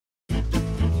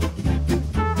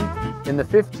In the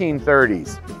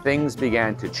 1530s, things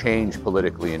began to change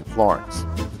politically in Florence.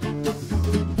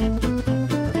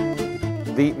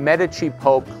 The Medici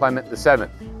Pope Clement VII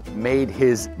made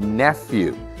his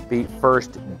nephew the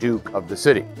first Duke of the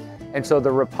city, and so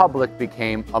the Republic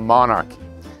became a monarchy.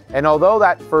 And although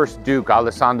that first Duke,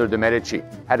 Alessandro de' Medici,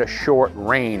 had a short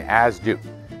reign as Duke,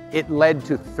 it led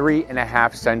to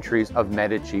 3.5 centuries of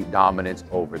Medici dominance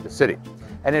over the city.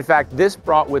 And in fact, this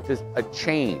brought with it a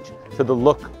change to the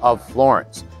look of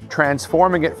Florence,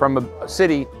 transforming it from a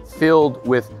city filled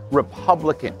with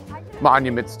Republican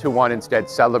monuments to one instead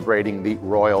celebrating the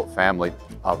royal family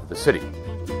of the city.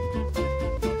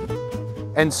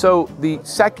 And so the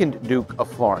second Duke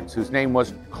of Florence, whose name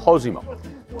was Cosimo,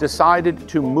 decided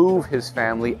to move his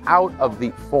family out of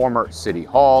the former city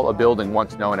hall, a building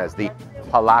once known as the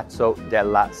Palazzo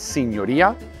della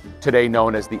Signoria, today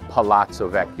known as the Palazzo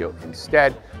Vecchio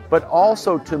instead, but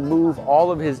also to move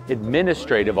all of his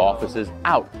administrative offices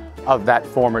out of that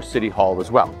former city hall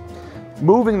as well,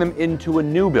 moving them into a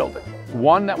new building,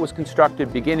 one that was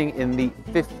constructed beginning in the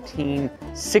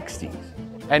 1560s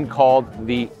and called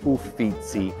the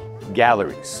Uffizi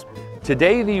Galleries.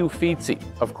 Today, the Uffizi,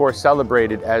 of course,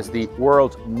 celebrated as the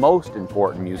world's most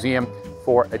important museum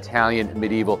for Italian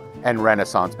medieval and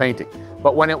Renaissance painting.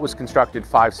 But when it was constructed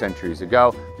 5 centuries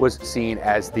ago, was seen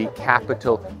as the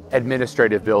capital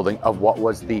administrative building of what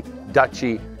was the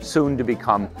Duchy, soon to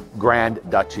become Grand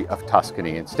Duchy of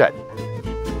Tuscany instead.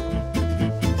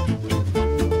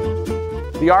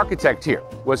 The architect here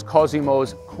was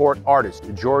Cosimo's court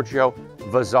artist, Giorgio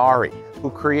Vasari,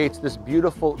 who creates this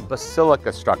beautiful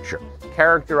basilica structure,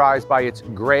 characterized by its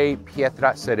gray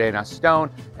pietra serena stone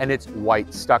and its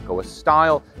white stucco, a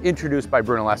style introduced by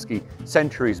Brunelleschi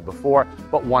centuries before,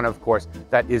 but one, of course,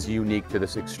 that is unique to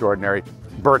this extraordinary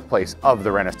birthplace of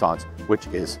the Renaissance, which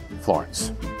is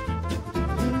Florence.